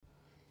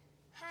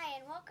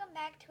welcome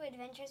back to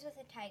Adventures with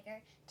a Tiger.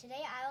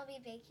 Today I will be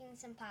baking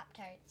some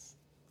Pop-Tarts.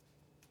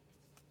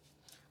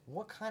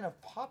 What kind of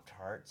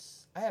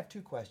Pop-Tarts? I have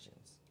two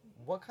questions.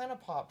 What kind of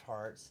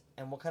Pop-Tarts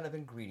and what kind of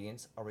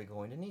ingredients are we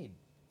going to need?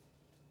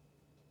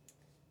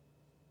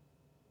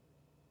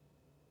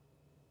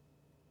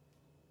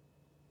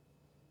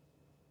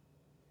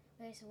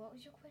 Okay, so what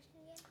was your question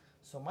again?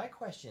 So my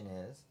question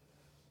is,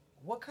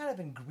 what kind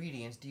of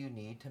ingredients do you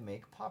need to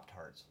make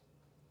Pop-Tarts?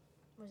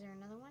 Was there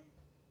another one?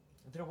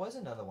 There was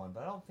another one,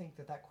 but I don't think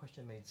that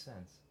question made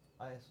sense.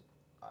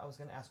 I was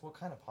going to ask what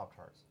kind of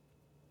Pop-Tarts.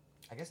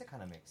 I guess it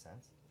kind of makes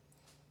sense.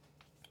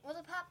 Well,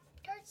 the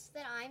Pop-Tarts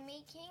that I'm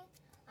making,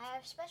 I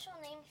have special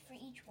names for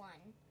each one.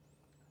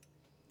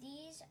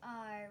 These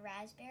are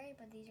raspberry,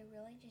 but these are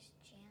really just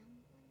jam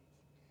ones.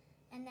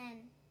 And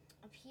then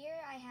up here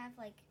I have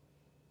like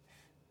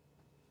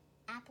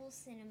apple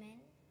cinnamon.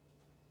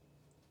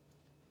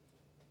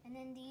 And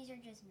then these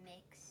are just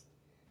mixed.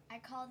 I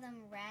call them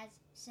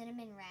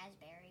cinnamon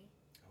raspberry.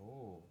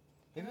 Oh.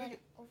 And then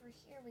over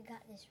here we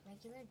got this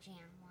regular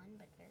jam one,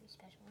 but very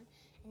special one.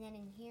 And then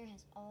in here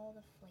has all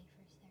the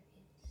flavors there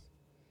is.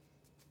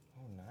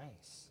 Oh,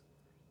 nice.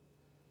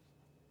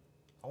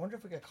 I wonder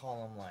if we could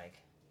call them like,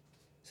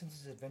 since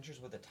it's Adventures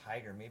with a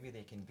Tiger, maybe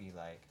they can be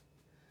like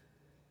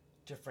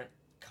different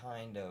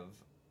kind of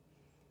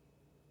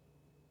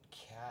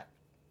cat.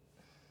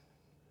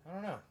 I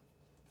don't know.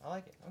 I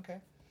like it. Okay.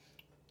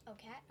 Oh,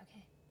 cat?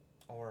 Okay.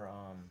 Or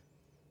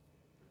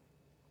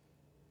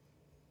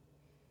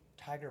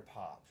Tiger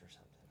Pops or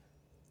something.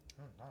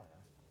 I don't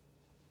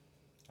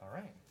know. All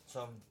right.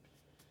 So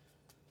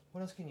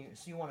what else can you?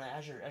 So you want to,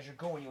 as you're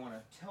going, you want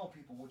to tell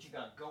people what you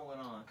got going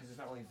on because it's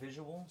not really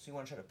visual. So you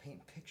want to try to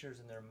paint pictures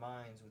in their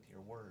minds with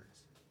your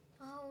words.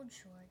 Oh,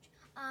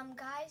 George.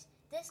 Guys,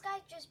 this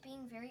guy's just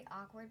being very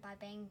awkward by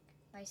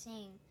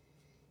saying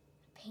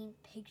paint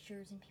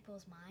pictures in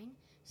people's mind.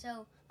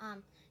 So,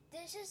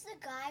 this is the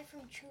guy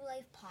from True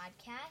Life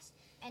Podcast,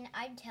 and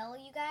I'd tell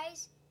you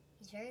guys,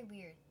 he's very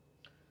weird.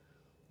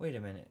 Wait a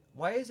minute.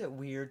 Why is it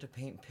weird to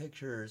paint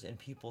pictures in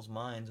people's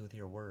minds with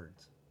your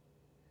words?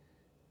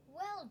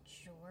 Well,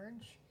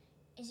 George,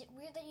 is it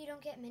weird that you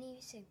don't get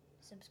many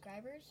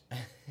subscribers?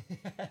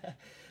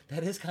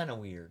 That is kind of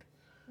weird.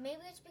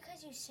 Maybe it's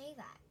because you say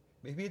that.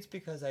 Maybe it's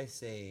because I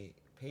say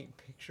paint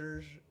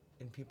pictures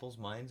in people's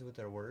minds with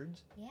their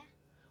words. Yeah.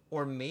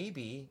 Or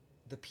maybe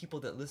the people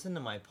that listen to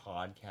my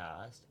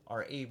podcast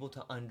are able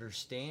to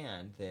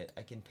understand that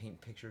I can paint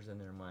pictures in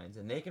their minds,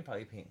 and they can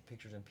probably paint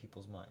pictures in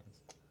people's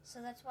minds. So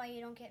that's why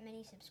you don't get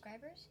many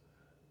subscribers?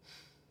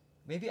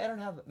 Maybe I don't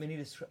have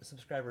many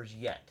subscribers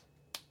yet.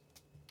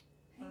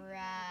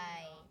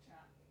 Right.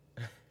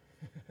 I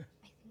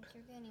think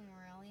you're getting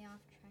really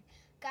off track.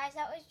 Guys,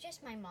 that was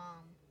just my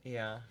mom.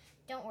 Yeah.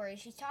 Don't worry,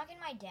 she's talking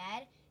to my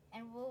dad,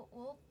 and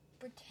we'll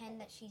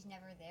pretend that she's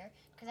never there,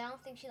 because I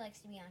don't think she likes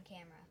to be on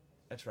camera.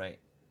 That's right.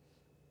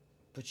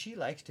 But she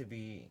likes to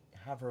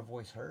have her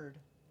voice heard.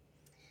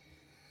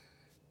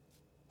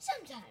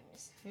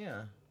 Sometimes.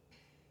 Yeah.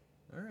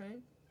 All right.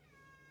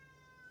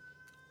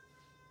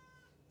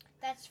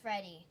 That's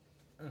Freddie.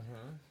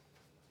 Mm-hmm.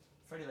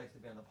 Freddie likes to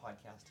be on the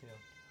podcast, too.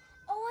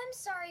 Oh, I'm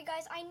sorry,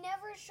 guys. I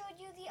never showed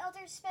you the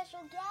other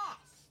special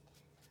guest.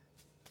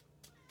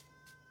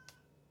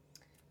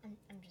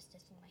 I'm just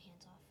dusting my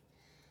hands off.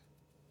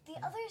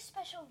 The other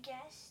special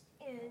guest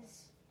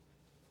is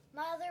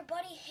my other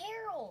buddy,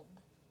 Harold.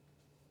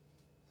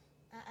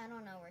 I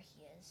don't know where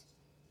he is.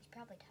 He's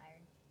probably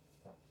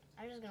tired.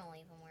 I'm just going to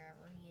leave him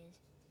wherever he is.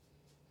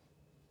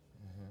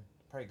 Mm-hmm.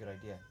 Probably a good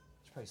idea.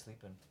 He's probably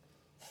sleeping.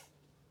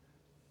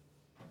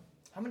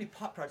 How many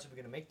Pop-Tarts are we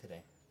going to make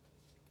today?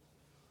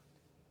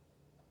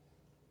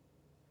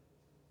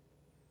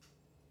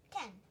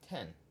 10.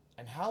 10.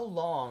 And how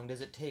long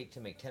does it take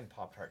to make 10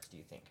 Pop-Tarts, do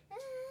you think?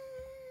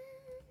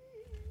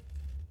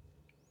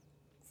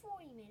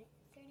 40 minutes,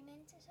 30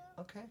 minutes or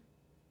so. Okay.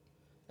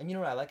 And you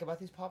know what I like about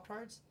these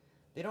Pop-Tarts?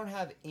 They don't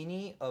have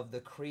any of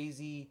the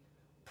crazy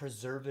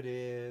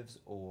preservatives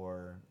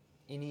or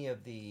any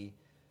of the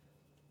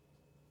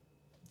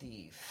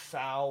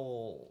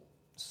foul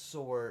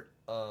sort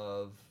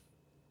of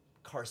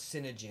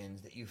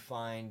carcinogens that you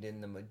find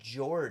in the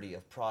majority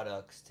of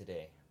products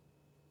today.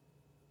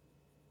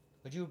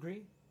 Would you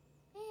agree?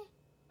 I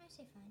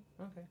say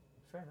fine. Okay,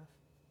 fair enough.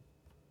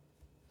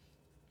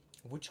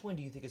 Which one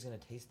do you think is going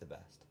to taste the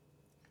best?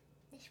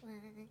 This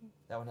one.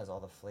 That one has all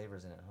the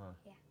flavors in it, huh?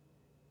 Yeah.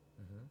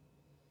 Mm-hmm.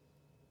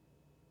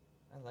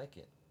 I like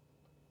it.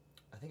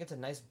 I think it's a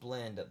nice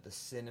blend of the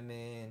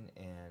cinnamon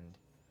and...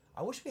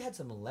 I wish we had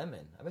some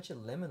lemon. I bet you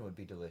lemon would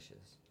be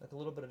delicious. Like a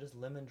little bit of just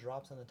lemon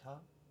drops on the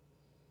top.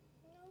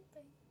 No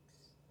thanks.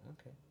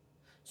 Okay.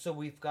 So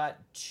we've got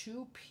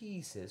 2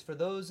 pieces. For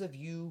those of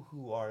you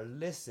who are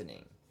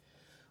listening,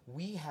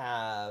 we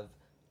have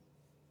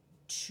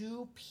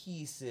 2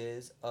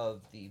 pieces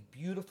of the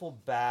beautiful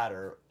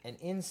batter, and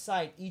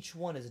inside each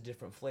one is a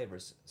different flavor.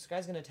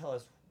 Sky's going to tell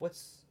us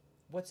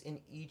what's in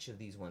each of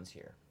these ones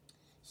here.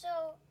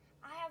 So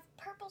I have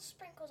purple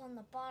sprinkles on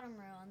the bottom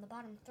row, on the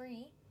bottom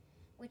 3,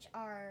 which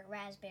are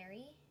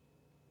raspberry.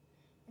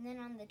 And then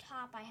on the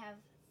top, I have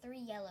 3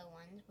 yellow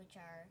ones, which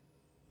are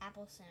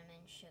apple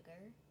cinnamon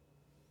sugar.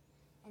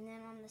 And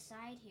then on the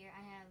side here,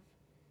 I have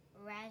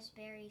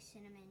raspberry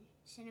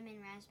cinnamon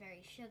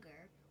raspberry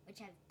sugar, which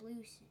have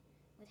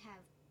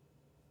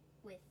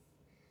with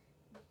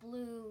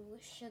blue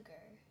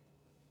sugar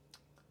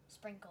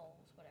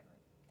sprinkles, whatever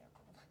they're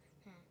called.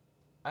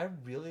 I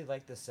really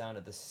like the sound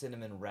of the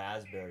cinnamon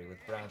raspberry with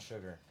brown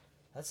sugar.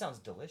 That sounds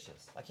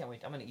delicious. I can't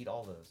wait. I'm gonna eat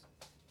all those.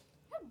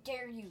 How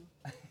dare you?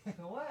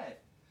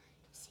 What?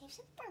 Save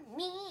some for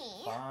me.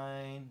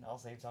 Fine, I'll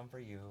save some for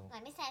you.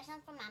 Let me save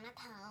some for Mama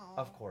Po.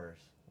 Of course.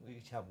 We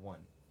each have one.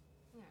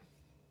 Yeah.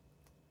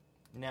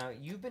 Now,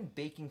 you've been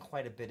baking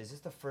quite a bit. Is this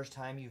the first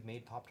time you've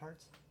made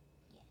Pop-Tarts?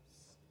 Yes.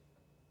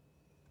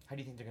 How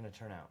do you think they're going to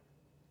turn out?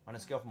 On a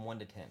scale from 1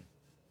 to 10.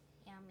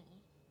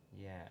 Yummy.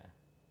 Yeah.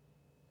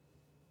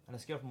 On a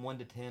scale from 1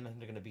 to 10, I think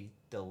they're going to be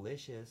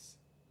delicious.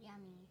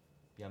 Yummy.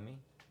 Yummy?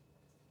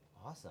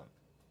 Awesome.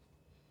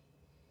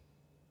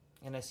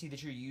 And I see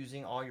that you're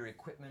using all your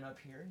equipment up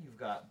here. You've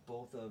got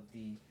both of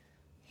the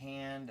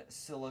hand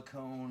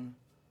silicone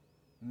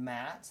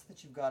mats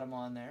that you've got them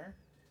on there.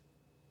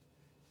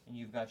 And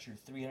you've got your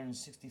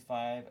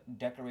 365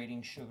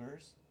 decorating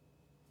sugars.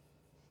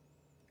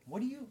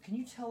 Can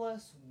you tell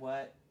us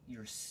what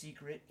your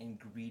secret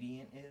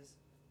ingredient is?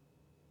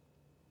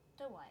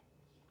 To what?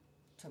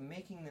 To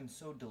making them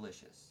so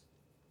delicious.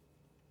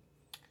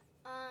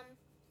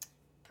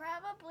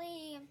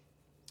 Probably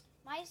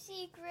my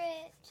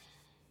secret.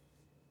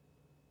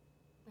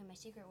 Wait, my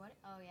secret what?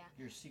 Oh, yeah.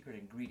 Your secret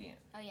ingredient.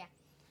 Oh, yeah.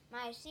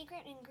 My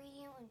secret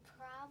ingredient would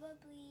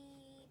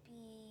probably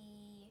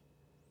be...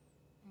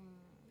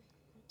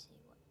 let's see,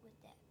 what would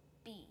that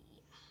be?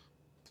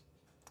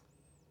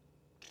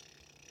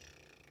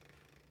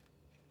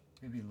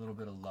 Maybe a little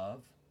bit of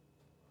love.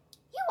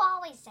 You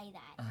always say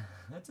that.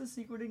 That's a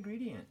secret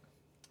ingredient.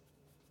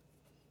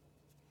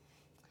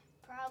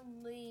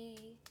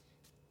 Probably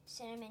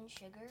cinnamon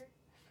sugar.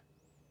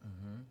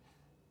 Mm-hmm.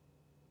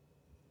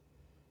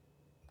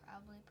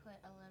 Probably put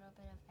a little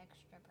bit of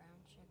extra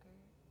brown sugar.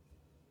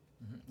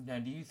 Mm-hmm. Now,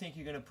 do you think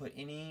you're going to put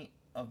any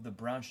of the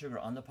brown sugar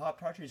on the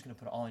Pop-Tart, or you're just going to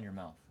put it all in your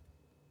mouth?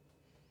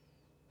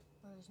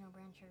 Well, there's no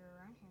brown sugar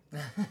around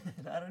here.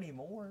 Not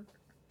anymore.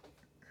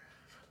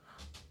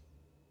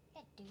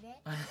 Can't do that.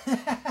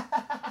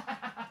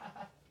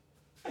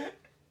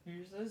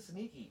 You're so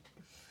sneaky.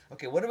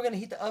 Okay, what are we going to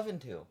heat the oven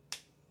to?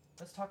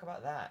 Let's talk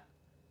about that.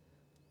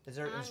 Is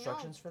there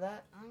instructions for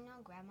that? I don't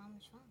know. Grab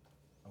Mama's phone.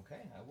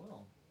 Okay, I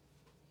will.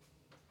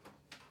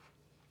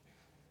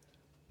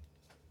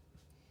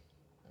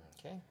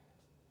 Okay.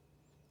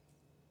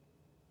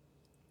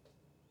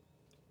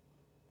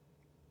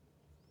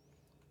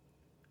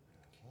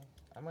 Okay.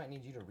 I might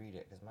need you to read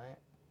it because I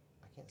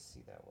can't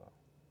see that well.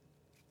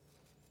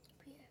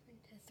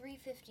 Preheat to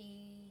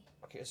 350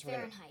 Okay, so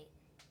Fahrenheit.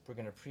 we're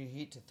gonna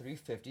preheat to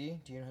 350.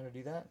 Do you know how to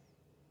do that?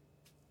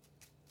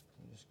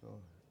 You just go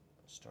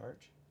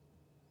start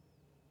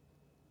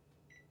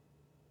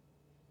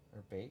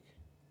or bake.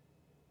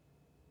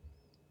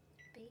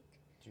 Bake.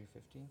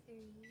 350. 3,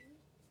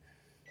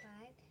 5,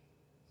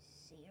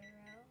 0.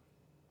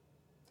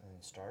 And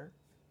then start.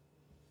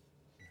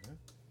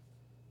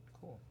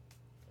 Cool.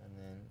 And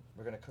then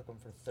we're going to cook them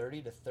for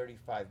 30 to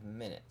 35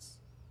 minutes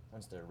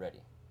once they're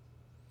ready.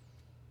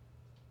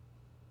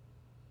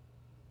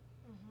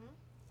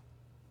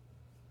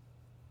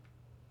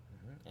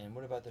 And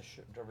what about the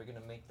are we going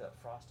to make the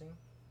frosting?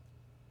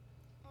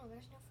 Oh,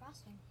 there's no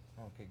frosting.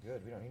 Okay,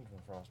 good. We don't need no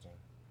frosting.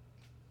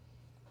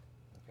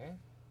 Okay.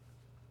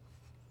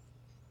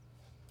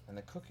 And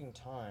the cooking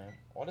time,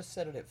 I'll just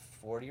set it at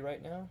 40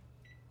 right now.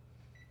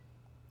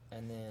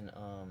 And then,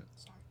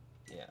 Start.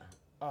 yeah.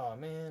 Oh,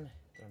 man.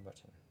 Wrong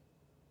button.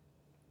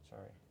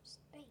 Sorry. Just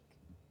bake.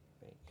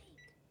 Bake. Bake.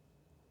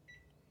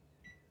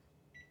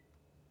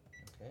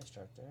 Okay,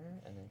 start there.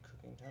 And then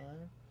cooking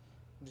time.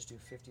 We'll just do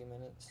 50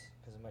 minutes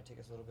because it might take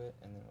us a little bit.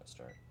 And then let's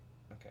start.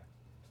 Okay.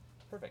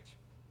 Perfect.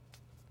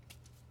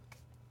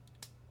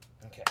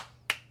 Okay.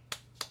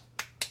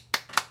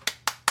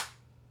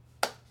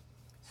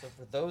 So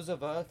for those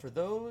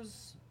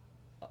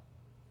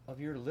of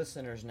your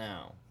listeners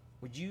now,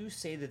 would you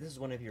say that this is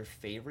one of your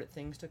favorite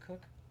things to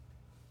cook?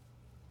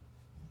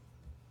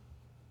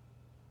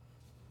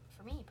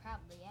 For me,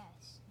 probably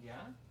yes. Yeah?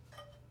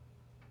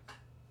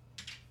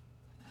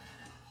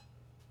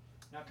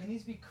 Now, can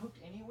these be cooked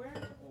anywhere,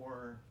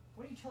 or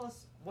why don't you tell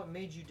us what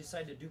made you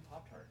decide to do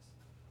Pop-Tarts?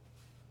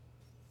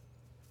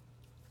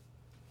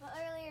 Well,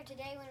 earlier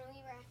today when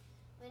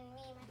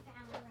me and my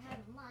family were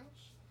having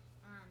lunch,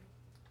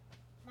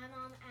 my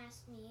mom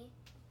asked me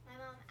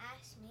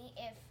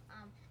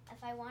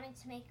if I wanted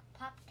to make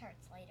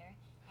Pop-Tarts later,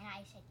 and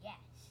I said yes.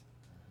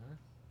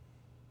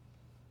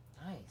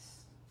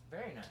 Nice.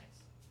 Very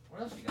nice.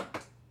 What else you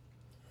got?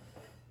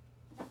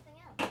 Nothing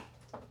else.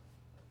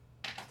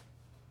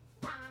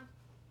 All right.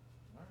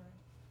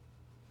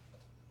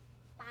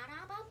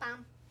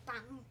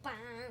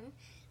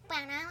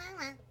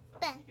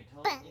 You can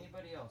tell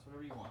anybody else,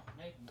 whatever you want.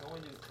 Now you can go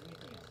into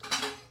anything else.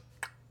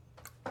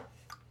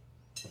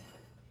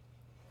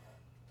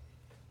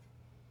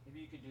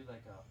 Maybe you could do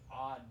like a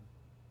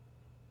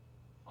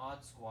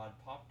odd squad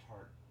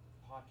Pop-Tart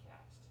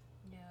podcast.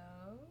 No.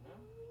 No?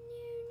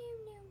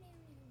 No.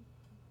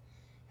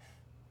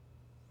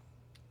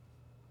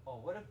 Oh,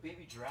 what if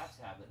baby giraffes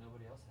have that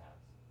nobody else has?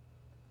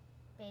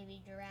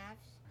 Baby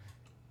giraffes.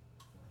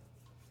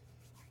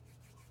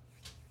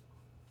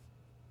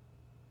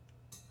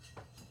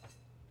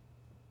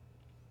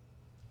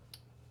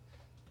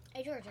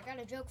 Hey George, I got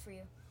a joke for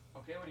you.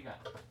 Okay, what do you got?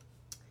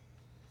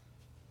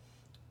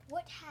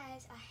 What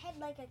has a head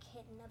like a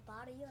kitten, a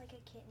body like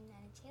a kitten,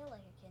 and a tail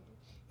like a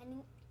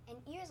kitten, and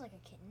ears like a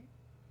kitten?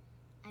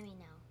 I mean,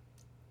 no.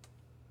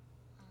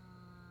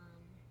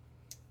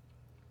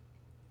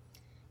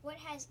 What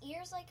has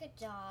ears like a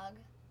dog,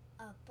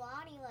 a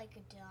body like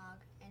a dog,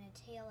 and a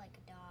tail like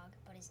a dog,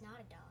 but is not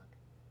a dog?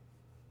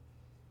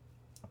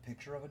 A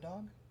picture of a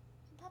dog?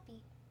 A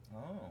puppy.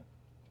 Oh.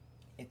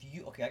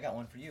 Okay, I got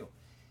one for you.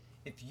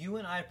 If you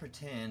and I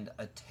pretend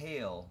a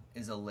tail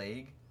is a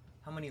leg,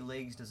 how many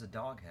legs does a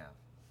dog have?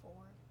 4.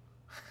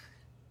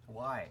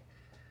 Why?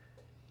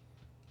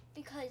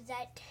 Because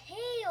that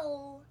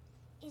tail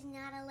is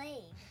not a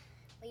leg.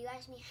 But you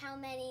asked me how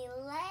many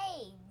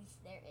legs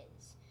there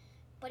is.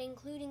 But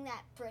including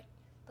that but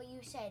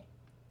you said,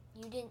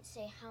 you didn't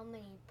say how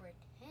many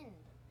pretend.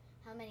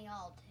 How many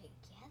all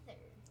together.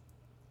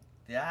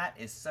 That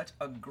is such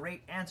a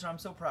great answer. I'm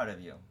so proud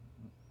of you.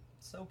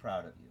 So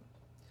proud of you.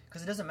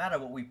 Because it doesn't matter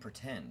what we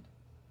pretend.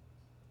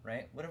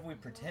 Right? Whatever we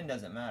pretend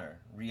doesn't matter.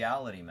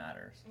 Reality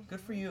matters.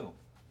 Good for you.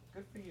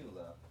 Good for you,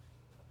 love.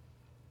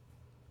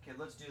 Okay,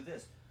 let's do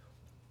this.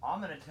 I'm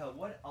going to tell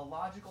what a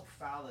logical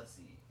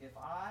fallacy. If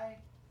I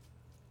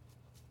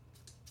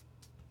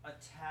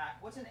attack,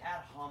 what's an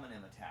ad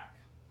hominem attack?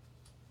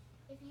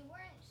 If you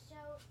weren't so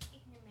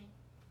ignorant,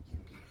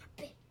 you'd be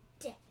a bit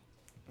dead.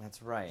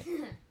 That's right.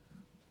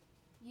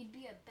 You'd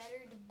be a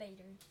better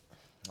debater.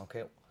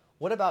 Okay.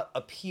 What about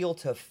appeal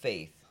to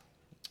faith?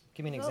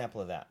 Give me an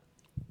example of that.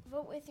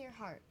 Vote with your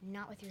heart,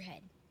 not with your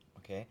head.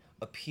 Okay.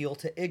 Appeal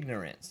to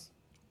ignorance.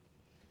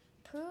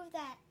 Prove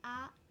that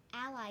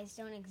allies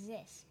don't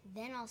exist.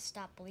 Then I'll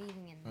stop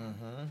believing in them.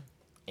 Mm-hmm.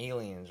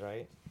 Aliens,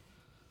 right?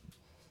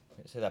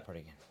 Say that part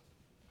again.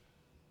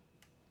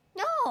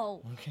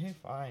 No! Okay,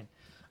 fine.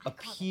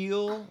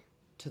 Appeal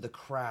to the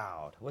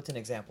crowd. What's an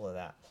example of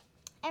that?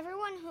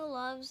 Everyone who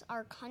loves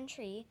our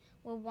country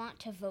will want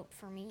to vote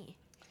for me.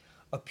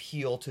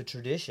 Appeal to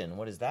tradition.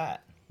 What is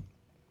that?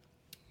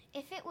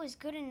 If it was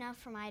good enough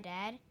for my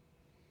dad,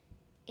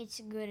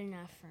 it's good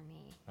enough for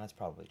me. That's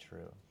probably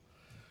true.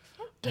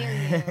 How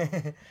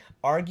dare you?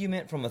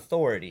 Argument from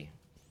authority.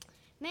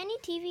 Many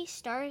TV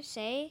stars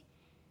say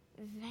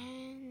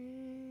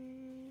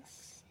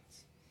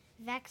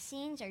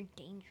vaccines are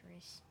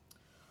dangerous.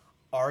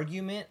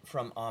 Argument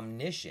from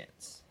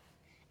omniscience.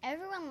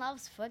 Everyone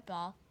loves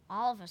football.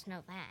 All of us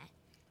know that.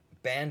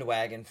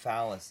 Bandwagon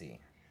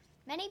fallacy.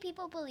 Many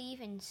people believe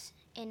in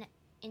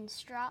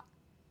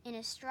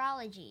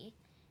astrology.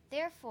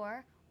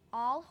 Therefore,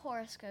 all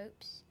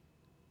horoscopes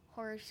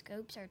are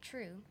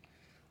true.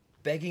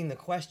 Begging the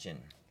question.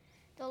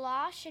 The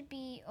law should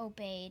be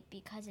obeyed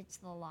because it's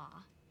the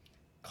law.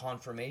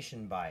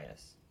 Confirmation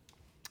bias.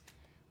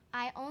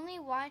 I only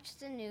watch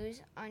the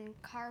news on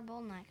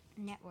cable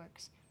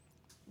networks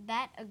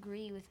that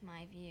agree with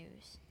my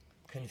views.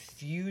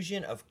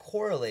 Confusion of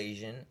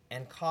correlation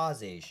and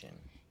causation.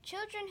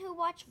 Children who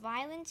watch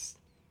violence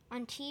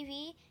on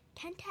TV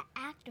tend to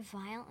act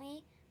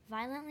violently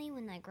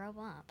when they grow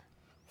up.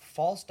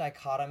 False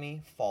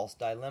dichotomy, false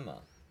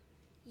dilemma.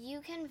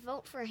 You can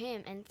vote for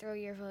him and throw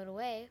your vote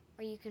away,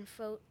 or you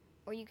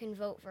can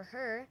vote for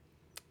her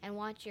and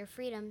watch your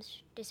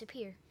freedoms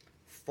disappear.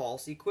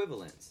 False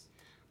equivalence.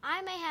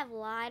 I may have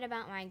lied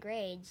about my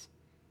grades,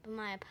 but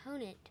my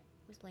opponent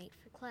was late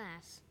for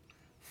class.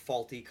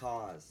 Faulty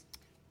cause.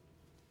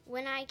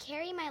 When I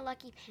carry my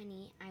lucky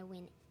penny, I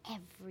win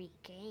every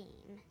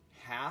game.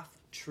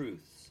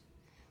 Half-truths.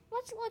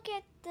 Let's look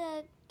at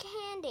the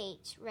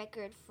candidates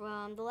record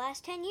from the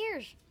last 10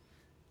 years.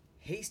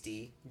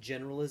 Hasty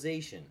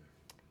generalization.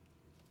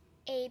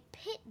 A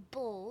pit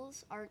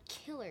bulls are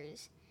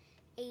killers.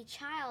 A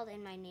child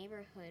in my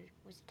neighborhood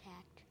was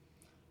attacked.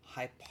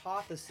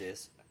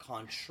 Hypothesis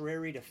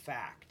contrary to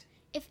fact.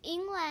 If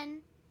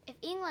England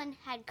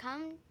had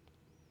come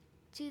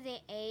to the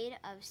aid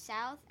of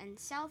South and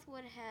South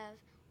would have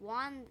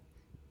won,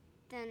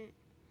 then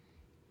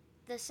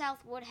the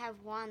South would have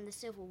won the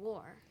Civil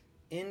War.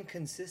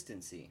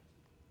 Inconsistency.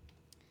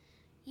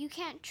 You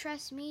can't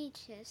trust me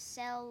to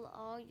sell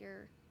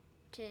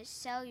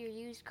your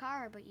used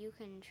car, but you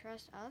can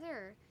trust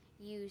other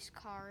used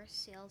car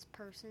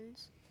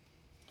salespersons.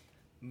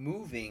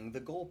 Moving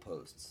the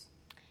goalposts.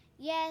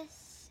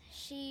 Yes,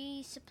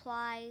 she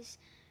supplies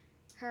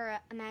her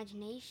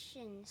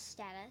imagination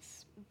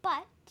status,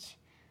 but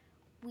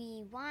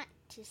we want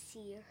to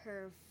see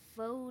her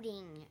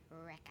voting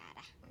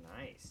record.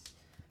 Nice.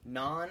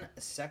 Non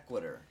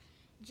sequitur.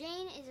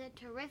 Jane is a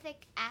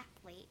terrific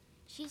athlete.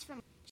 She's from